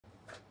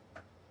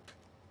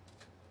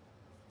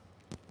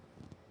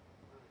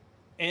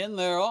And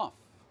they're off.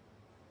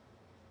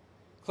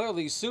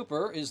 Clearly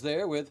Super is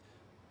there with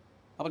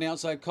up on the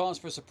outside, Cause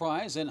for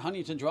Surprise and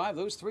Huntington Drive.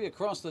 Those three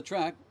across the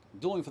track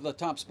dueling for the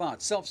top spot.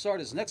 Self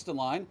Start is next in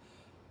line,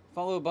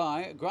 followed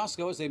by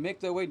Grosco as they make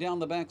their way down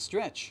the back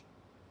stretch.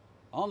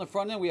 On the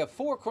front end, we have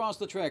four across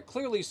the track.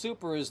 Clearly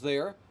Super is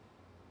there.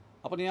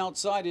 Up on the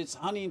outside, it's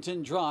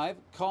Huntington Drive.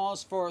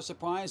 Cause for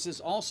Surprise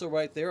is also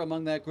right there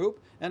among that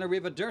group, and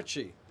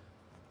Arrivederci.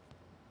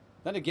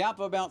 Then a gap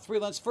of about 3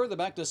 lengths further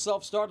back to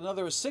Self Start.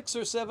 Another 6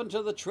 or 7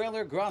 to the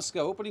trailer Grosco.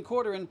 Opening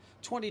quarter in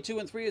 22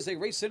 and 3 as they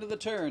race into the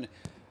turn.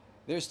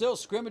 They're still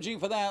scrimmaging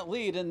for that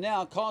lead, and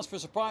now Cause for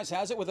Surprise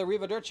has it with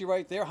Arrivederci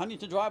right there.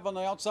 Huntington Drive on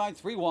the outside,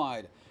 3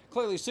 wide.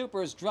 Clearly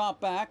Super has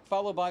dropped back,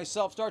 followed by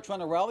Self Start trying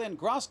to rally, and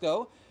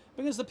Grosco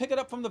begins to pick it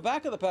up from the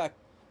back of the pack.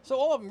 So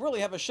all of them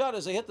really have a shot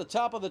as they hit the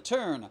top of the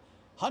turn.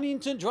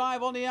 Huntington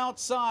Drive on the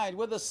outside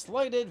with a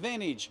slight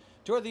advantage.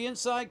 Toward the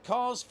inside,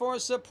 Cause for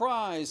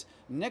Surprise.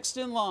 Next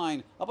in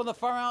line, up on the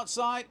far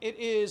outside, it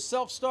is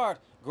Self Start.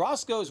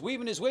 Grosco's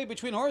weaving his way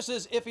between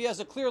horses. If he has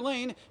a clear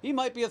lane, he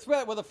might be a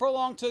threat with a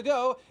furlong to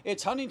go.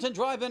 It's Huntington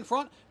Drive in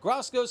front.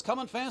 Grosco's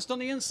coming fast on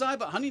the inside,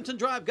 but Huntington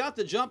Drive got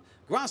the jump.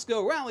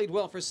 Grosco rallied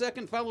well for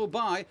second, followed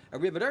by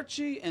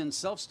Arrivederci and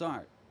Self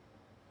Start.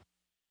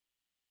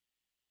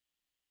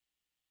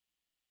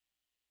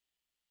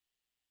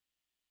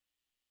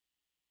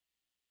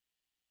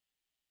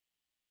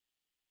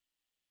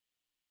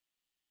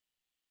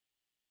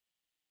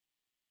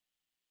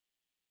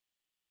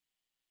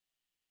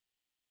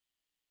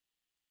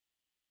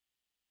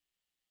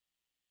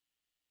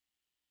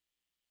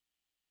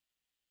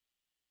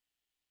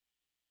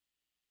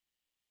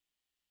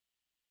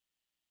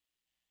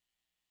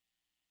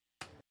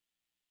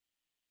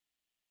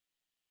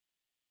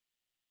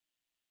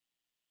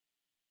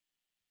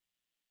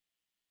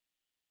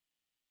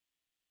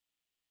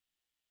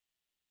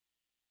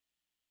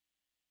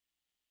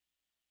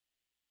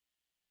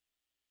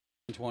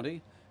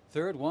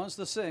 Third was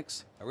the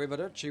 6.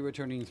 Arrivederci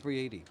returning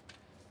 $380.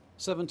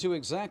 7-2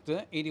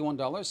 Exacta, $81.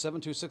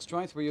 7-2-6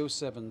 Try,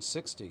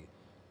 $307.60.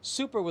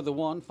 Super with the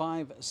 1,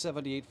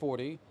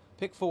 $578.40.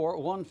 Pick 4,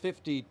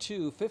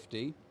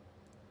 $152.50.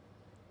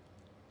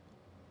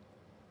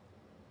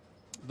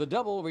 The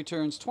double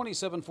returns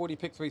 $27.40.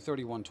 Pick 3,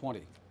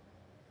 $31.20.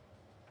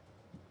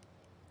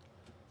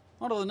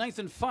 On to the ninth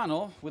and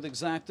final with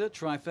Exacta,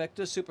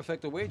 Trifecta,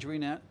 Superfecta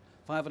wagering at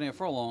 5.5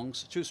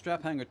 furlongs, 2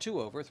 strap hanger,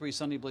 2 over, 3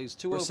 Sunday Blaze,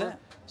 2 over,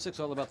 6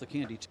 all about the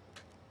candy.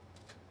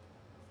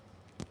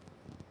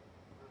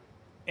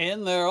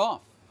 And they're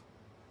off.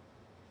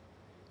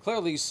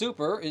 Clearly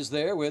Super is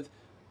there with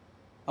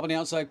up on the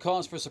outside,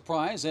 Cause for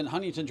Surprise and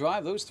Huntington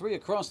Drive. Those three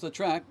across the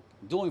track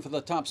dueling for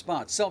the top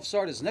spot. Self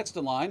Start is next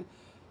in line,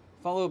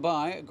 followed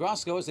by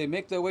Grosco as they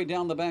make their way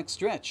down the back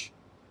stretch.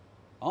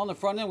 On the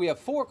front end, we have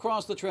 4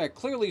 across the track.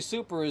 Clearly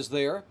Super is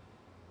there.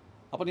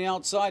 Up on the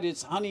outside,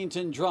 it's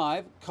Huntington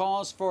Drive.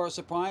 Cause for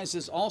Surprise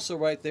is also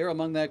right there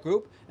among that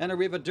group, and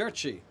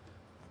Arrivederci.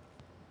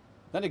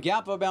 Then a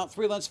gap of about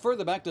 3 lengths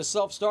further back to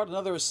Self Start.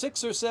 Another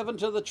 6 or 7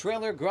 to the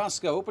trailer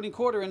Grosco. Opening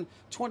quarter in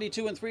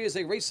 22 and 3 as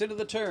they race into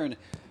the turn.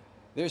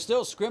 They're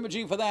still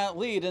scrimmaging for that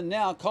lead, and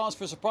now Cause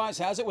for Surprise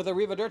has it with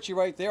Arrivederci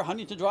right there.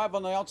 Huntington Drive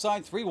on the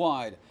outside, 3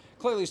 wide.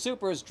 Clearly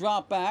Super has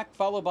dropped back,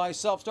 followed by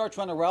Self Start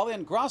trying to rally,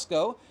 and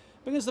Grosco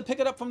begins to pick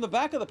it up from the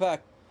back of the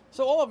pack.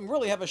 So all of them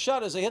really have a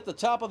shot as they hit the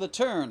top of the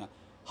turn.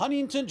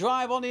 Huntington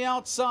Drive on the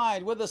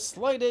outside with a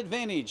slight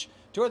advantage.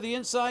 Toward the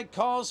inside,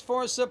 Cause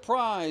for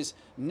Surprise.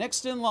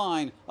 Next in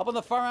line, up on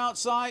the far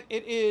outside,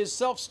 it is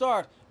Self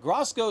Start.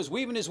 Grosco's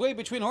weaving his way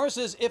between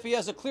horses. If he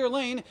has a clear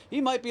lane,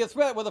 he might be a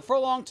threat with a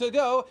furlong to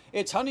go.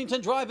 It's Huntington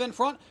Drive in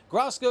front.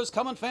 Grosco's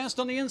coming fast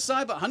on the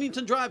inside, but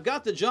Huntington Drive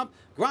got the jump.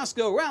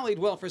 Grosco rallied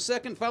well for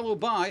second, followed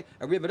by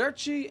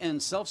Arrivederci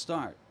and Self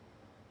Start.